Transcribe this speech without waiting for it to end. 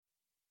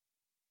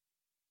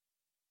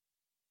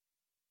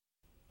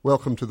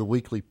Welcome to the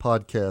weekly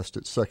podcast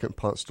at Second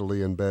Ponce de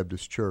Leon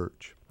Baptist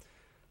Church.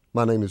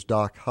 My name is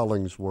Doc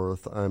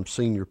Hollingsworth. I'm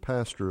senior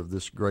pastor of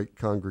this great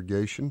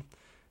congregation,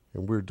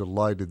 and we're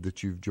delighted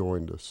that you've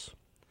joined us.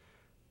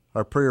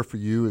 Our prayer for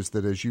you is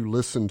that as you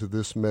listen to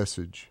this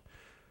message,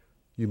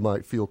 you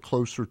might feel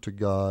closer to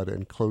God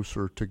and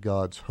closer to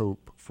God's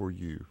hope for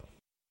you.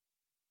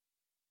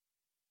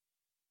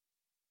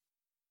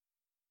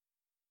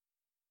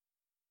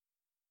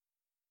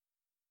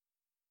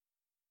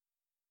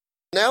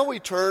 Now we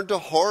turn to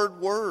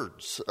hard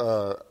words.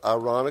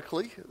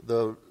 Ironically,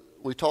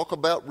 we talk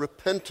about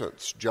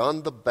repentance.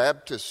 John the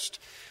Baptist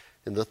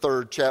in the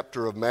 3rd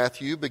chapter of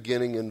Matthew,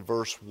 beginning in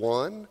verse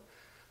 1.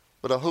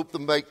 But I hope to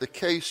make the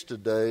case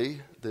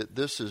today that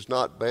this is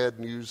not bad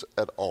news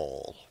at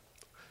all.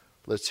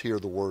 Let's hear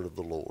the word of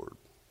the Lord.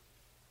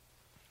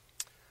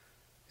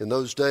 In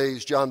those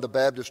days, John the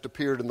Baptist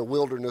appeared in the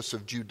wilderness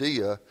of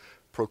Judea,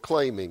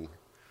 proclaiming,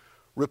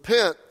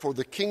 "Repent, for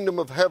the kingdom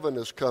of heaven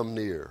has come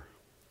near."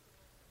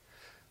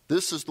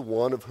 This is the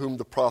one of whom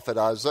the prophet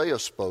Isaiah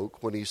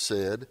spoke when he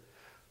said,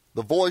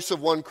 "The voice of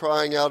one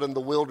crying out in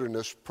the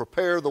wilderness,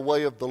 prepare the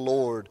way of the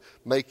Lord,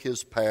 make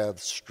his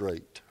paths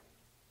straight."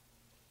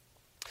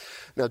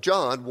 Now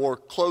John wore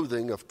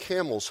clothing of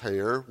camel's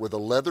hair with a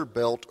leather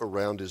belt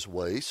around his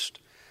waist,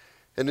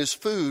 and his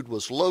food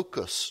was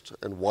locust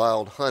and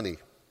wild honey.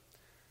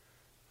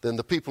 Then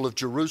the people of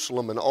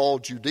Jerusalem and all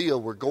Judea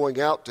were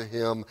going out to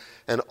him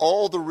and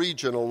all the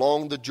region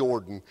along the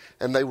Jordan,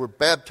 and they were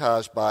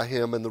baptized by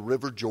him in the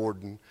river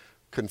Jordan,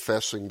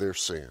 confessing their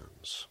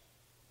sins.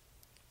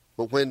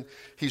 But when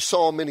he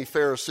saw many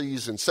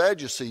Pharisees and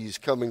Sadducees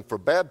coming for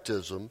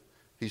baptism,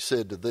 he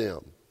said to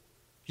them,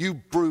 "You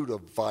brood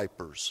of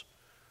vipers,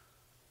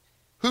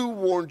 who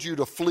warned you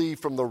to flee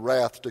from the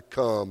wrath to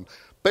come?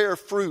 Bear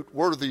fruit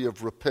worthy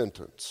of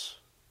repentance.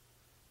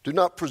 Do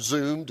not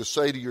presume to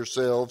say to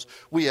yourselves,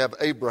 'We have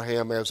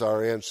Abraham as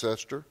our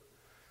ancestor.'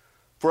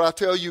 For I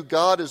tell you,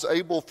 God is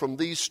able from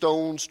these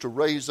stones to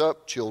raise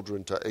up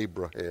children to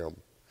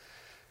Abraham.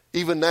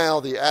 Even now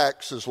the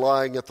axe is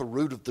lying at the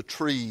root of the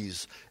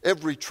trees.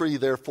 Every tree,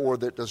 therefore,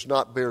 that does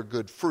not bear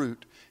good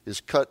fruit is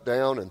cut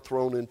down and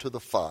thrown into the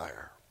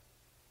fire.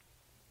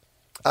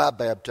 I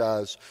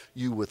baptize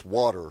you with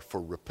water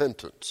for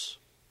repentance.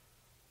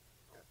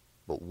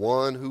 But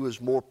one who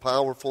is more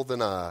powerful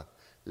than I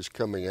is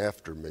coming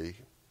after me.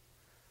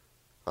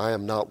 I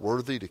am not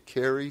worthy to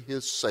carry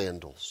his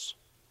sandals.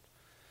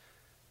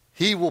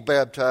 He will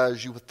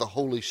baptize you with the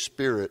Holy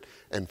Spirit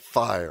and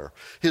fire.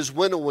 His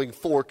winnowing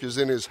fork is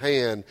in his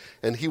hand,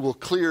 and he will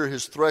clear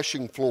his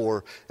threshing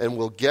floor and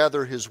will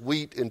gather his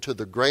wheat into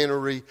the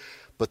granary,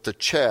 but the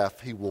chaff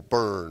he will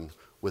burn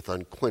with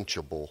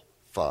unquenchable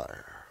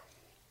fire."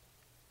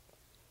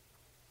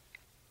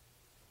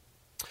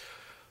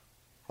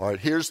 All right,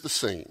 here's the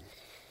scene.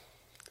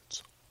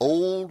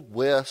 Old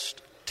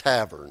West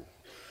Tavern.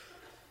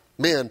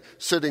 Men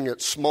sitting at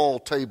small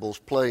tables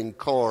playing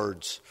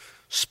cards,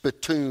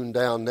 spittoon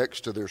down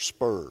next to their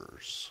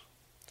spurs.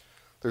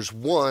 There's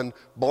one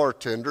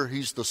bartender.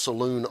 He's the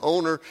saloon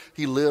owner.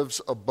 He lives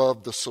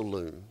above the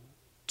saloon.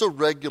 It's a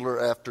regular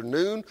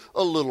afternoon,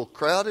 a little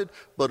crowded,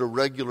 but a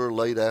regular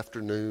late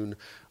afternoon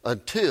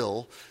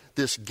until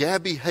this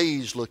Gabby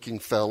Hayes-looking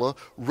fella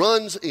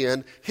runs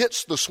in,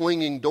 hits the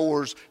swinging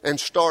doors, and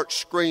starts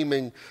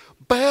screaming,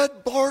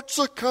 "Bad Bart's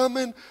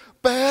a-coming!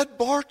 Bad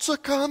Bart's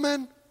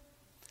a-coming!"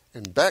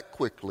 And that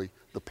quickly,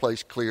 the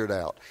place cleared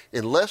out.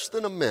 In less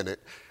than a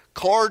minute,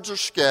 cards are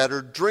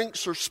scattered,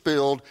 drinks are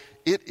spilled.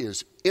 It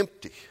is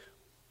empty,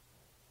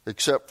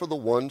 except for the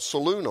one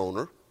saloon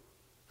owner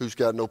who's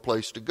got no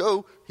place to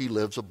go. He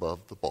lives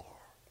above the bar.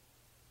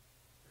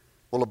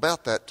 Well,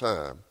 about that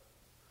time,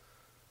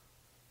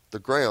 the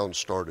ground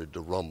started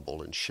to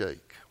rumble and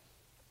shake.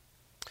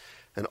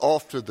 And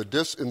off in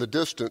the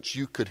distance,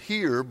 you could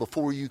hear,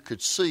 before you could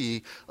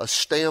see, a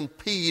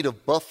stampede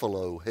of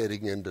buffalo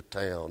heading into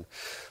town.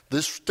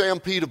 This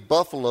stampede of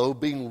buffalo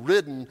being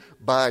ridden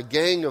by a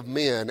gang of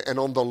men, and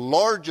on the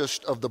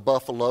largest of the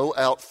buffalo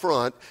out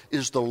front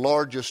is the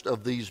largest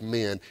of these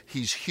men.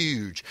 He's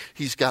huge.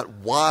 He's got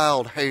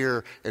wild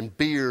hair and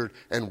beard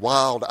and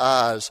wild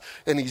eyes,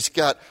 and he's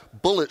got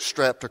bullets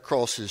strapped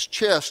across his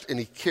chest, and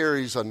he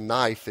carries a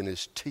knife in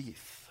his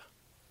teeth.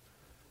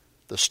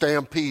 The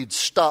stampede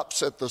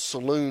stops at the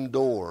saloon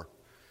door.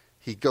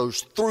 He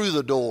goes through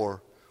the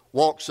door,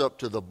 walks up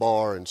to the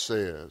bar and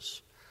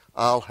says,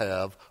 "I'll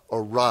have a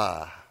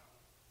rye."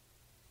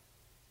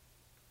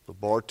 The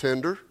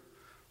bartender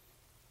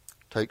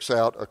takes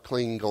out a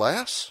clean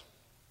glass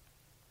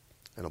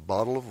and a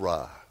bottle of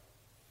rye,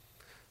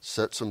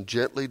 sets them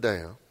gently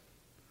down.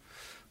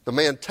 The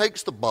man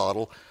takes the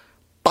bottle,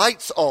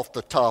 bites off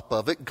the top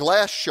of it,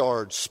 glass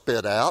shards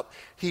spit out.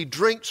 He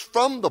drinks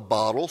from the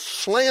bottle,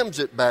 slams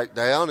it back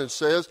down, and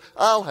says,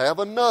 "I'll have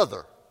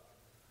another."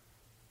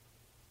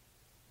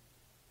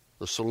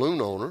 The saloon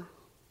owner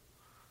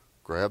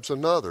grabs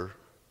another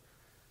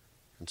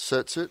and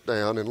sets it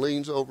down and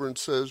leans over and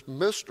says,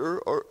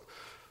 "Mister,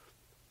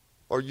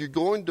 are you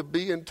going to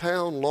be in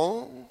town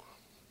long?"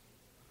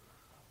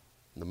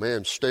 And the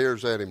man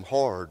stares at him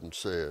hard and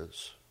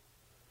says,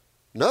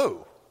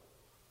 "No,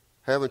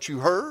 haven't you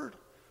heard?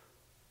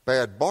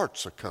 Bad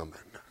Bart's a coming."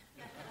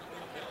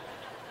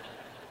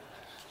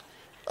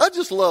 I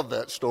just love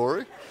that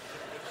story.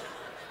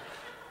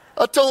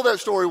 I told that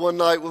story one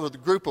night with a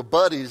group of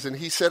buddies, and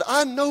he said,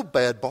 "I know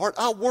Bad Bart.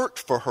 I worked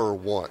for her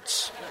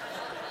once."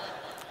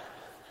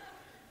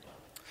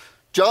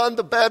 John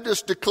the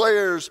Baptist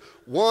declares,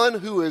 "One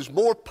who is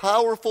more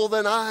powerful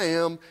than I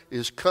am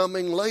is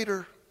coming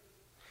later."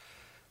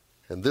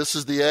 And this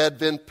is the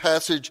Advent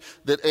passage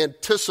that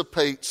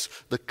anticipates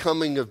the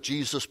coming of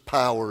Jesus'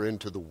 power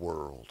into the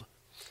world.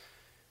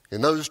 In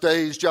those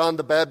days, John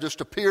the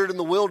Baptist appeared in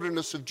the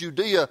wilderness of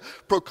Judea,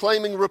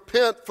 proclaiming,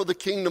 "Repent, for the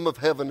kingdom of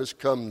heaven has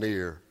come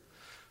near."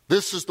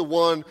 This is the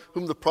one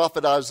whom the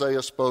prophet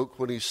Isaiah spoke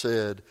when he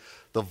said,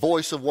 "The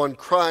voice of one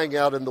crying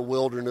out in the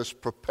wilderness,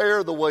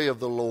 prepare the way of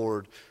the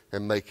Lord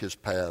and make his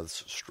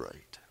paths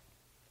straight."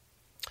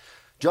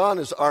 John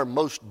is our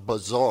most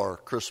bizarre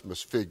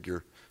Christmas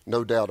figure,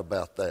 no doubt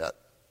about that.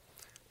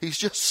 He's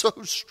just so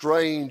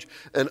strange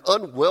and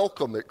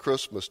unwelcome at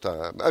Christmas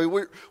time. I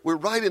mean, we're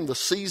right in the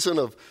season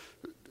of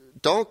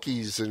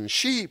donkeys and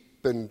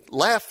sheep and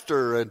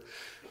laughter, and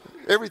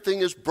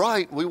everything is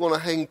bright. We want to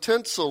hang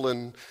tinsel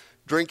and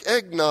drink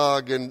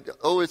eggnog, and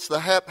it's the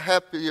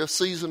happiest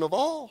season of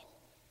all.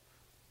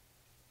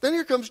 Then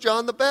here comes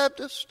John the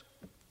Baptist.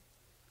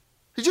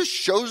 He just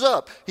shows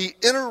up. He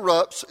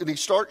interrupts and he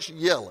starts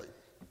yelling,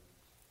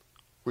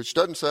 which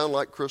doesn't sound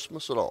like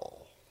Christmas at all.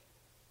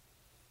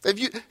 Have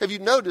you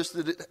noticed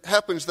that it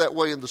happens that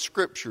way in the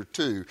Scripture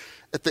too?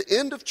 At the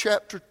end of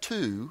chapter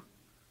 2,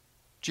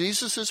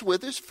 Jesus is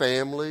with his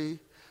family.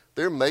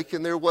 They're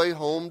making their way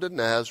home to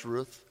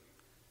Nazareth.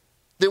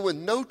 Then with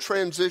no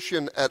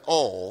transition at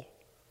all,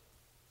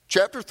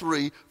 chapter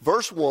 3,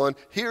 verse 1,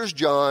 here's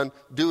John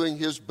doing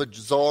his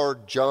bizarre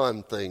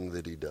John thing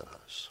that he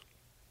does.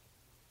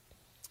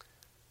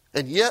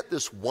 And yet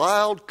this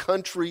wild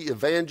country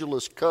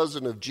evangelist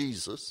cousin of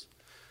Jesus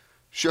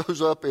shows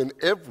up in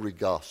every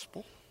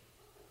gospel.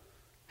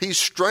 He's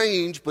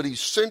strange, but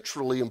he's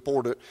centrally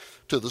important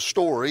to the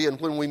story. And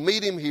when we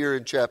meet him here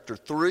in chapter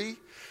 3,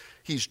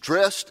 he's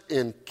dressed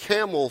in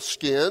camel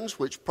skins,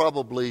 which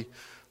probably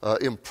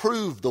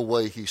improve the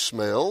way he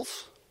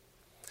smells.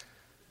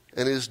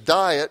 And his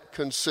diet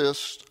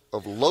consists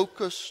of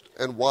locust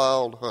and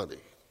wild honey.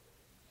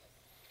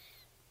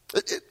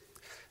 It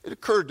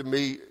occurred to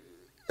me,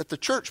 at the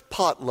church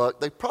potluck,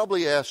 they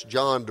probably asked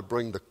John to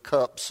bring the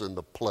cups and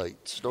the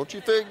plates. Don't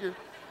you figure?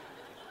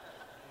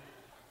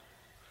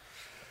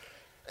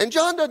 And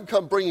John doesn't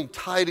come bringing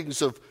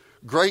tidings of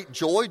great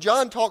joy.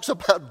 John talks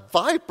about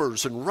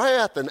vipers and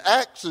wrath and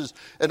axes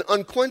and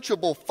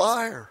unquenchable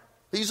fire.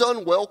 He's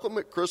unwelcome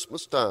at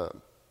Christmas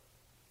time.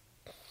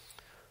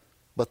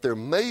 But there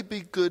may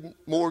be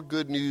more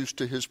good news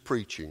to his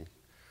preaching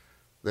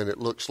than it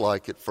looks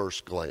like at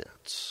first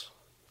glance.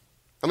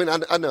 I mean,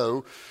 I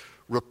know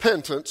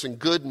repentance and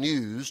good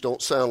news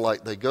don't sound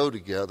like they go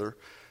together,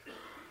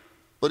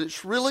 but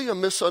it's really a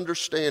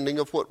misunderstanding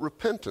of what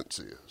repentance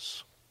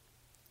is.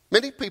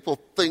 Many people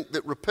think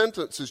that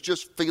repentance is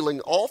just feeling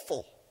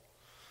awful.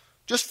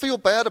 Just feel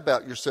bad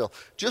about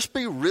yourself. Just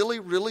be really,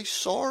 really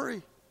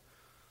sorry.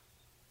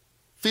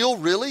 Feel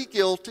really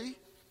guilty.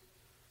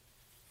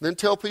 Then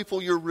tell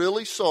people you're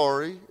really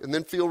sorry, and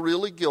then feel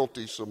really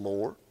guilty some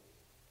more.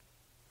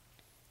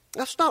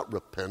 That's not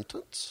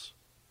repentance.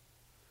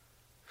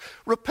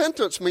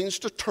 Repentance means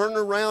to turn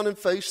around and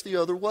face the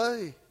other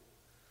way.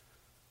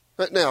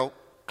 Now,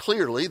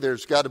 clearly,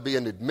 there's got to be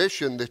an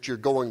admission that you're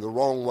going the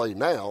wrong way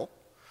now.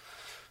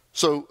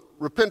 So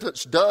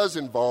repentance does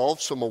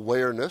involve some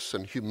awareness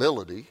and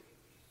humility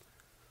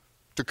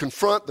to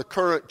confront the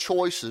current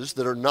choices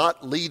that are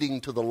not leading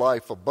to the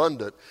life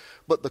abundant.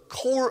 But the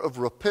core of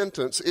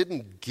repentance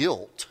isn't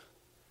guilt.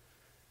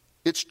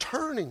 It's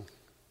turning.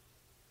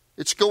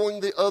 It's going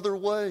the other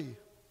way.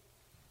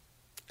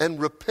 And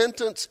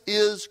repentance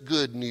is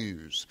good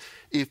news.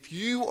 If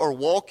you are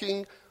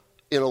walking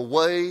in a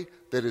way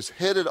that is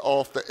headed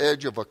off the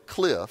edge of a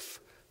cliff,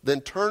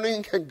 then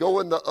turning and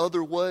going the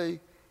other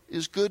way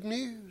is good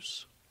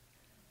news.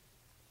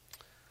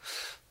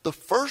 The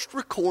first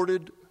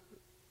recorded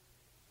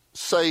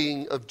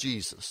saying of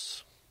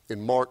Jesus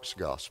in Mark's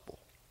gospel,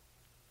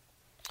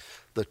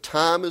 "The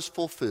time is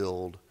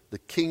fulfilled, the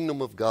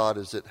kingdom of God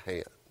is at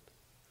hand.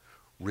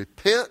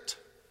 Repent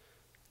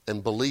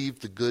and believe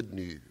the good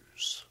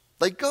news."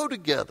 They go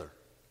together.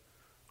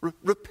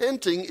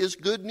 Repenting is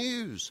good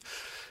news.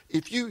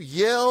 If you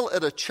yell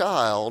at a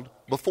child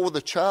before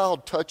the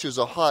child touches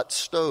a hot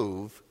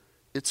stove,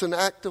 it's an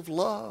act of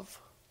love.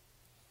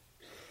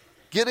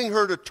 Getting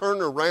her to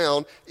turn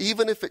around,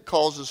 even if it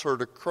causes her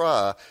to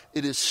cry,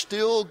 it is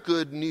still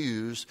good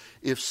news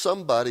if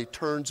somebody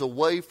turns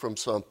away from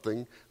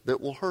something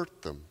that will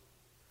hurt them.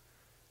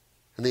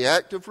 And the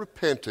act of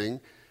repenting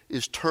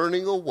is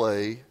turning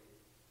away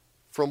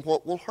from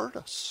what will hurt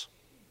us.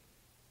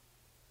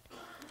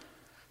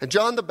 And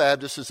John the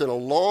Baptist is in a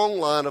long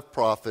line of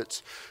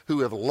prophets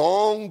who have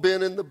long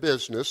been in the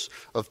business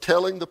of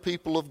telling the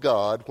people of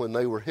God when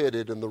they were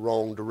headed in the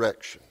wrong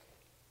direction.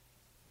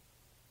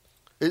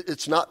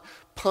 It's not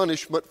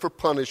punishment for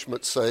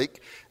punishment's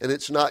sake, and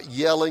it's not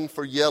yelling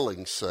for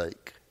yelling's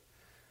sake.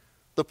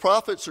 The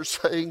prophets are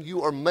saying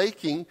you are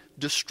making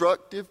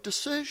destructive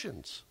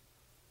decisions,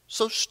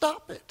 so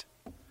stop it.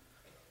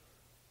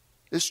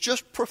 It's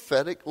just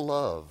prophetic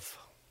love.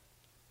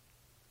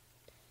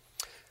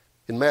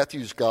 In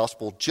Matthew's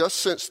gospel, just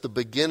since the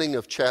beginning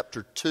of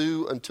chapter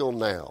 2 until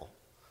now,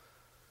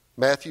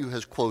 Matthew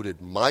has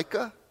quoted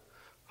Micah,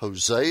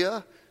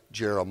 Hosea,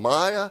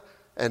 Jeremiah,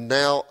 and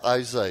now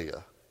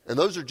Isaiah. And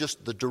those are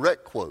just the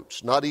direct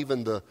quotes, not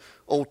even the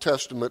Old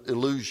Testament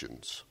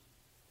allusions.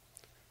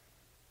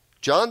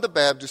 John the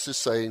Baptist is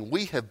saying,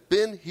 we have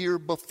been here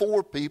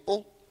before,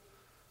 people.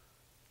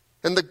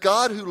 And the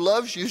God who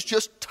loves you is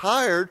just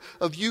tired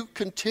of you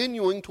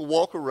continuing to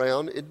walk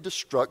around in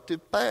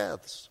destructive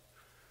paths.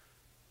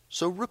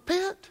 So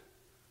repent.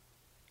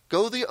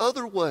 Go the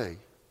other way.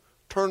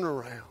 Turn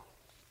around.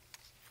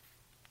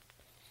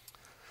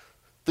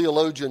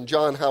 Theologian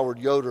John Howard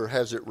Yoder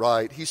has it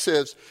right. He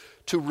says,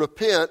 to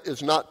repent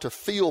is not to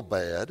feel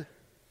bad,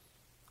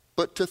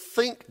 but to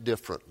think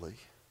differently,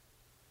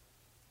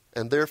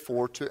 and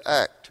therefore to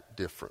act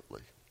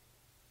differently.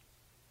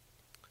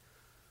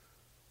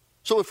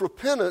 So if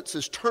repentance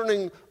is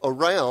turning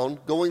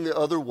around, going the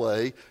other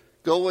way,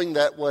 going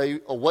that way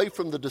away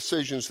from the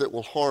decisions that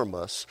will harm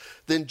us,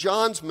 then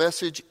John's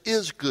message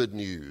is good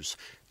news,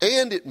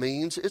 and it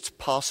means it's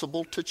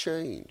possible to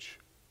change.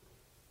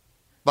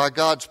 By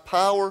God's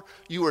power,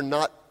 you are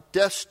not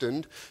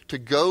destined to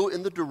go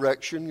in the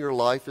direction your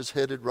life is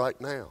headed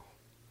right now.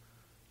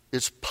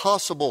 It's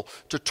possible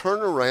to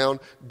turn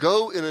around,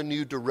 go in a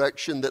new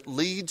direction that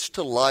leads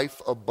to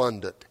life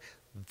abundant.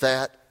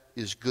 That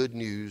is good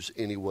news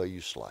any way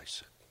you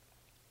slice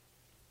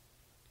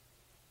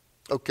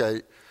it.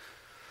 Okay,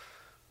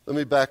 let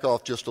me back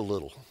off just a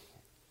little.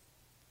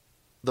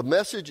 The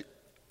message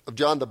of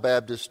John the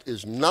Baptist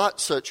is not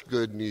such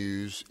good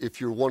news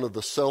if you're one of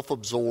the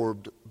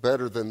self-absorbed,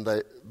 better than,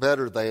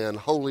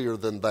 holier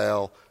than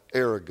thou,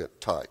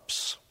 arrogant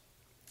types.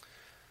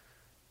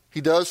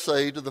 He does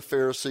say to the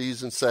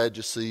Pharisees and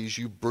Sadducees,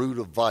 you brood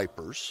of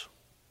vipers.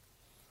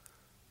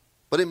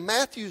 But in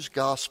Matthew's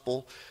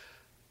gospel,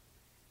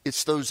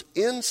 it's those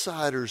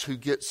insiders who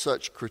get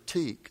such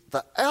critique.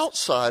 The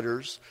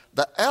outsiders,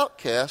 the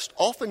outcast,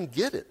 often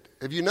get it.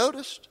 Have you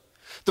noticed?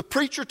 The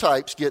preacher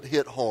types get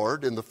hit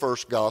hard in the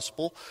first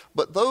gospel,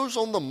 but those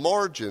on the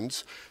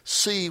margins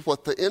see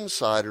what the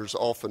insiders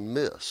often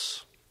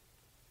miss.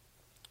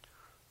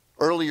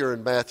 Earlier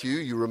in Matthew,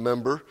 you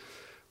remember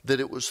that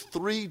it was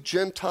 3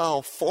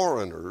 Gentile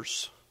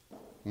foreigners,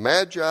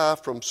 magi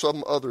from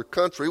some other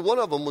country, one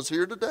of them was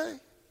here today,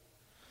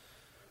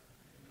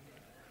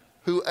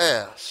 who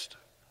asked,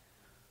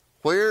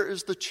 where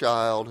is the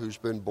child who's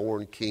been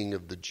born King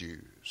of the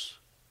Jews?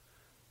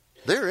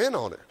 They're in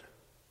on it.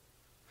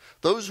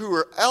 Those who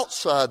are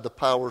outside the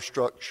power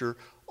structure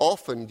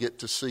often get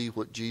to see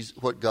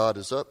what God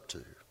is up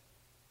to.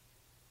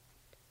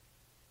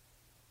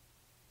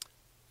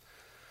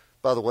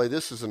 By the way,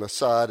 this is an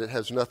aside. It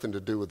has nothing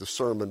to do with the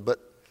sermon. But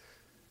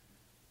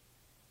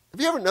have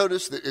you ever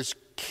noticed that as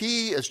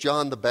key as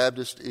John the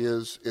Baptist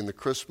is in the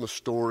Christmas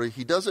story,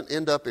 he doesn't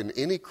end up in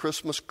any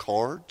Christmas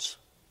cards?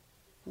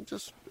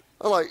 Have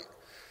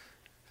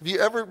you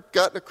ever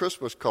gotten a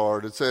Christmas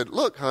card and said,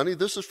 look, honey,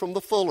 this is from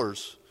the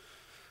Fullers.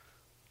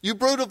 You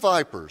brood of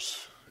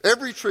vipers.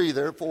 Every tree,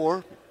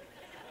 therefore.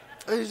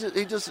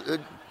 It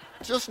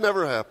just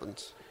never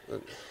happens.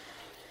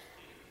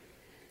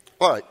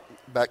 All right,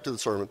 back to the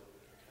sermon.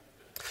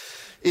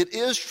 It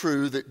is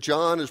true that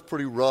John is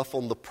pretty rough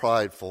on the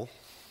prideful.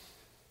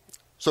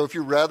 So if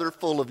you're rather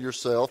full of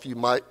yourself,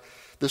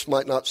 this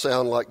might not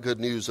sound like good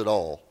news at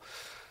all.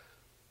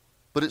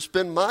 But it's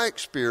been my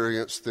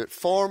experience that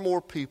far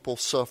more people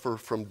suffer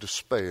from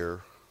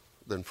despair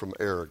than from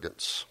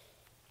arrogance.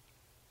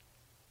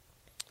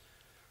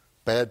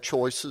 Bad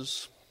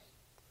choices,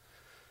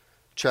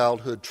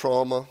 childhood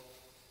trauma,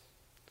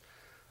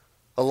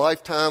 a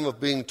lifetime of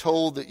being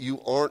told that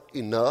you aren't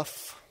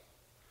enough,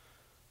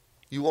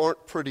 you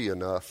aren't pretty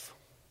enough,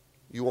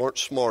 you aren't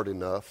smart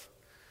enough,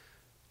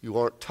 you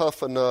aren't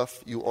tough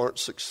enough, you aren't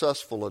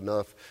successful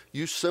enough,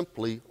 you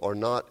simply are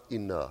not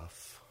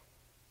enough.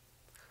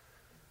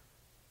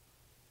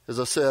 As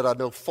I said, I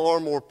know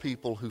far more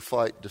people who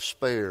fight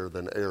despair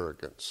than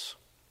arrogance.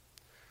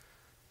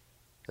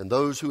 And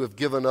those who have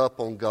given up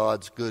on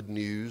God's good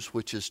news,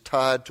 which is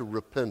tied to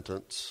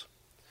repentance,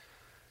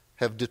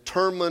 have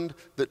determined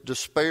that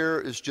despair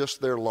is just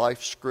their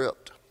life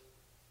script.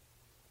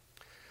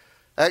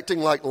 Acting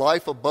like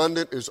life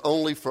abundant is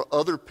only for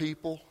other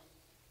people.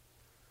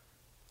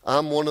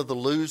 I'm one of the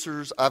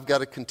losers. I've got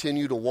to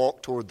continue to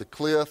walk toward the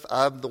cliff.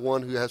 I'm the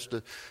one who has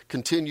to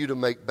continue to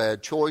make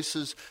bad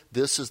choices.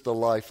 This is the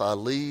life I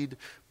lead.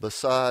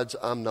 Besides,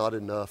 I'm not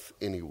enough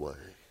anyway.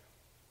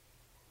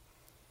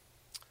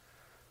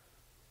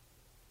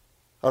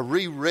 I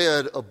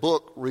reread a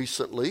book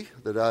recently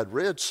that I'd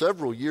read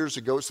several years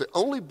ago. It's the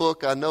only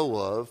book I know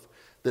of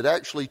that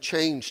actually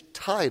changed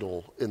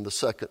title in the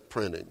second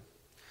printing.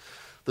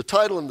 The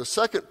title in the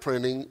second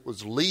printing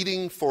was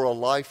Leading for a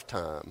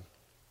Lifetime.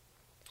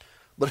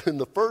 But in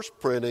the first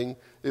printing,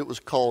 it was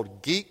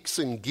called Geeks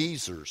and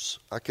Geezers.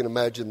 I can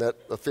imagine that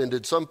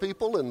offended some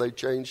people, and they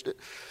changed it.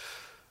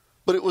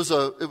 But it was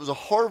a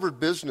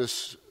Harvard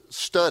business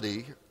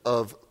study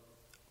of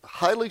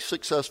highly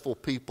successful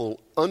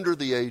people under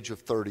the age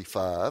of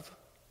 35,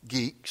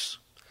 geeks,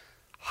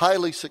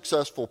 highly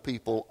successful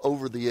people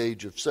over the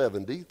age of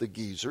 70, the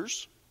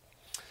geezers.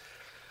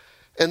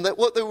 And that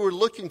what they were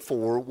looking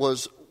for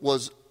was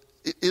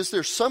is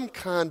there some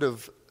kind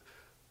of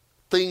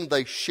thing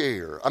they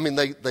share? I mean,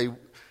 they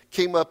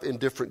came up in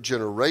different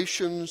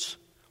generations.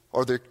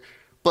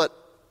 But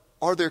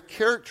are there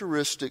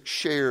characteristics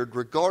shared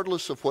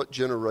regardless of what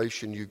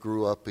generation you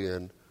grew up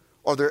in?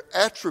 Are there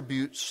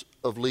attributes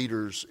of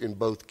leaders in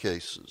both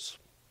cases?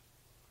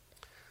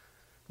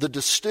 The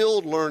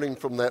distilled learning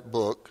from that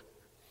book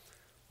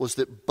was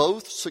that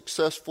both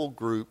successful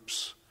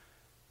groups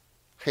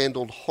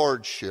handled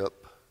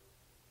hardship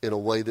in a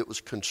way that was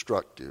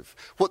constructive,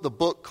 what the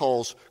book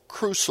calls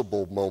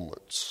crucible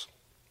moments.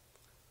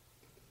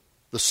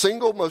 The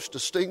single most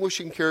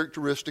distinguishing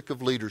characteristic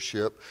of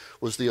leadership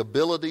was the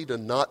ability to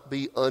not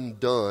be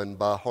undone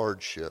by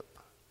hardship,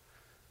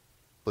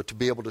 but to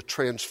be able to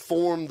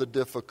transform the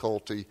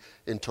difficulty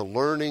into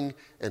learning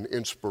and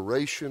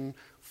inspiration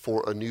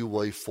for a new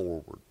way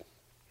forward.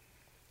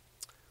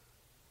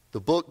 The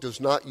book does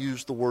not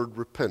use the word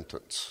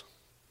repentance,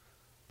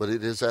 but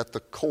it is at the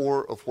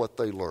core of what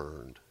they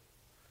learned.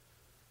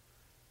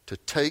 To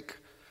take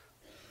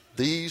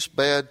these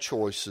bad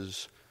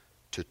choices,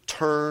 to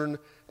turn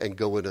and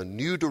go in a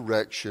new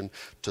direction,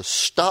 to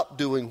stop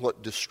doing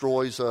what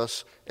destroys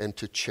us, and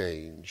to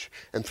change.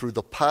 And through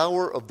the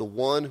power of the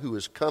one who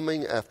is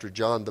coming after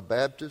John the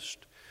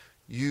Baptist,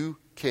 you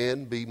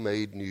can be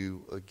made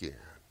new again.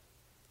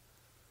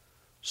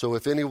 So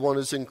if anyone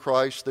is in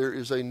Christ, there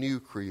is a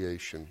new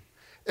creation.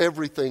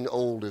 Everything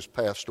old has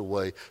passed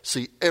away.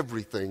 See,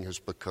 everything has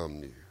become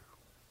new.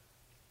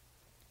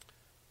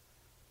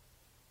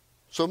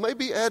 So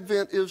maybe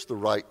Advent is the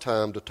right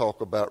time to talk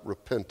about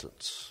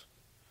repentance.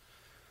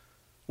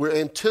 We're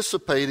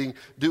anticipating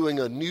doing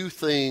a new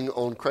thing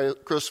on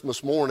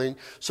Christmas morning,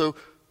 so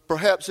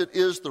perhaps it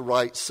is the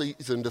right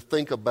season to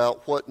think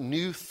about what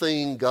new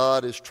thing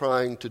God is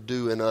trying to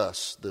do in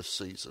us this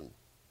season.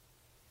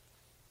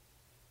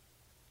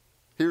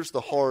 Here's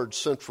the hard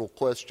central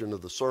question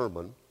of the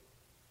sermon.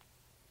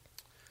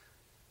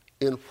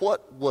 In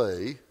what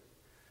way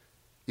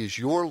is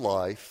your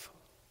life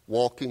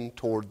walking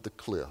toward the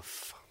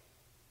cliff?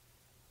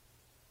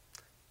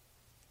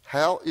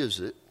 How is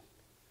it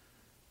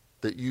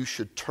that you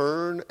should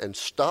turn and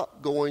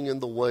stop going in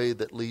the way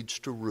that leads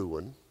to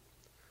ruin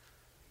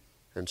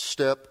and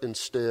step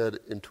instead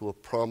into a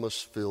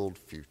promise-filled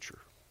future?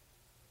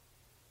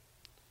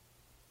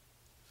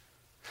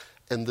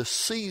 And the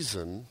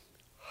season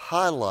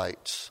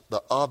highlights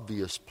the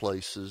obvious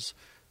places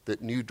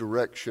that new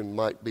direction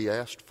might be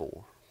asked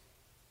for.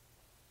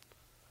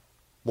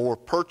 More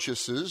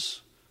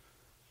purchases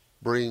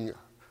bring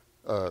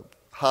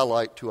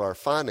highlight to our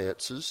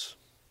finances.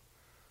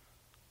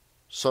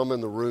 Some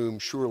in the room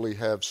surely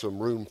have some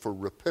room for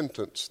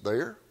repentance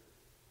there.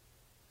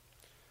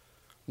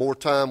 More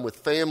time with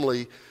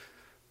family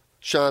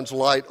shines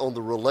light on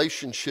the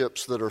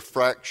relationships that are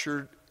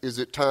fractured. Is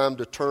it time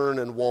to turn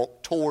and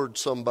walk toward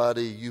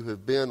somebody you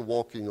have been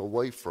walking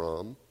away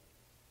from?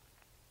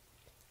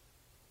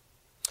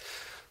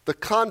 The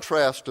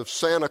contrast of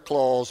Santa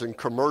Claus and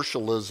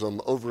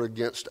commercialism over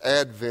against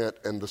Advent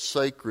and the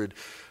sacred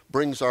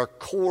brings our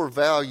core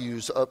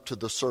values up to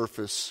the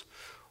surface.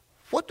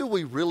 What do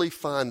we really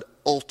find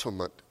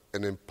ultimate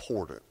and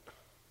important?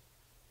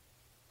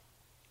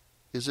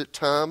 Is it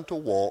time to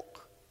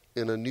walk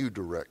in a new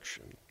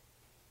direction?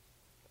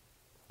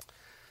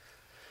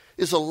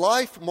 Is a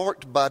life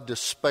marked by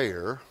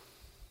despair,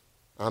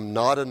 I'm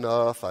not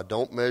enough, I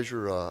don't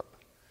measure up,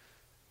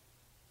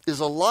 is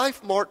a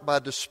life marked by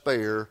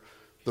despair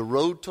the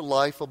road to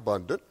life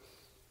abundant?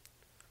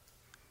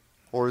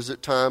 Or is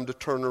it time to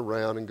turn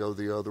around and go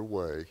the other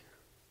way?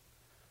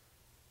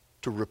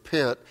 To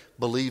repent,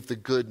 believe the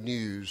good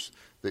news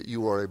that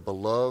you are a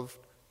beloved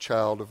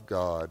child of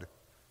God,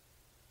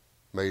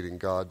 made in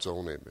God's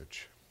own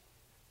image.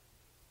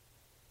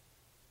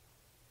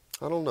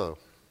 I don't know.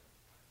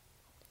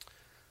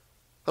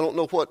 I don't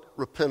know what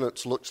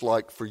repentance looks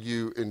like for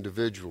you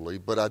individually,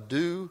 but I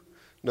do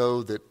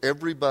know that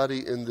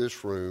everybody in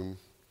this room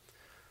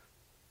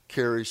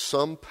carries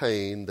some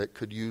pain that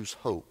could use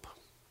hope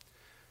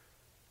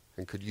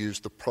and could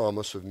use the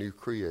promise of new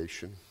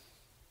creation.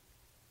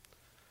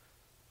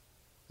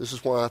 This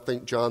is why I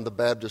think John the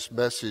Baptist's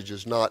message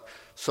is not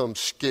some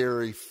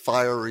scary,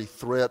 fiery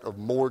threat of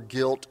more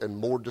guilt and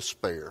more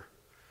despair.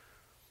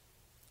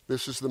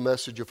 This is the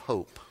message of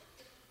hope.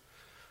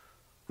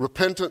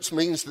 Repentance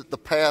means that the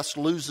past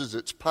loses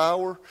its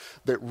power,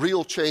 that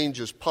real change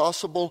is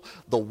possible,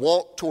 the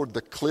walk toward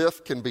the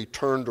cliff can be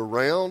turned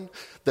around,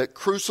 that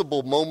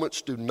crucible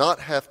moments do not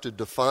have to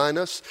define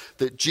us,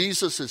 that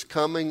Jesus is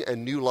coming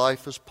and new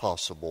life is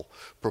possible.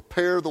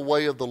 Prepare the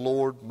way of the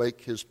Lord,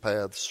 make his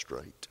paths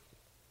straight.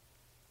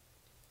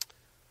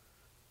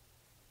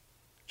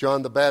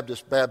 John the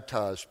Baptist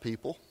baptized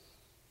people.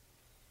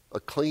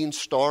 A clean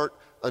start,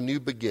 a new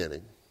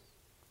beginning.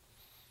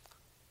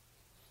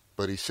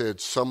 But he said,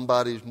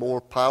 somebody's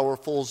more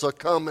powerful's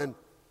a-coming.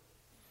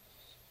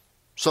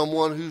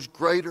 Someone who's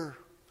greater,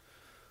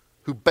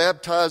 who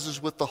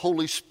baptizes with the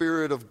Holy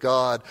Spirit of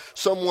God.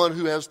 Someone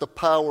who has the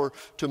power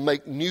to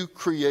make new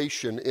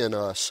creation in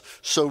us.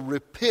 So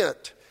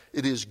repent.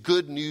 It is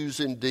good news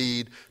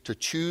indeed to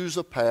choose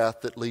a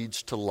path that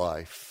leads to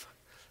life.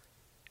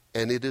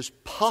 And it is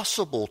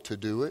possible to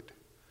do it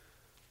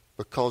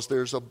because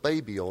there's a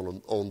baby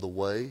on the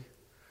way.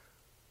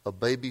 A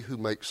baby who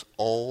makes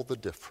all the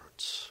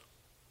difference.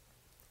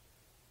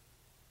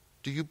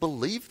 Do you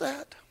believe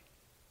that?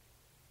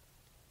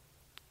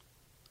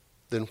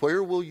 Then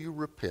where will you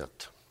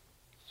repent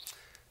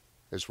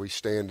as we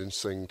stand and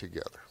sing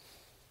together?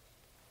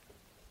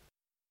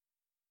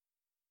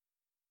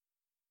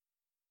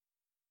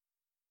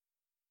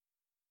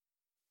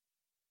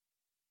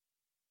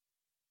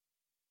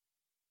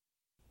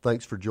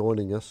 Thanks for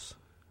joining us.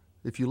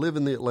 If you live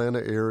in the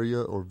Atlanta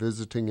area or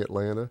visiting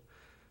Atlanta,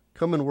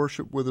 come and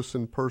worship with us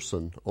in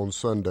person on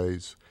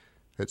Sundays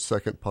at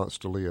Second Ponce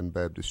de Leon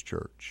Baptist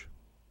Church.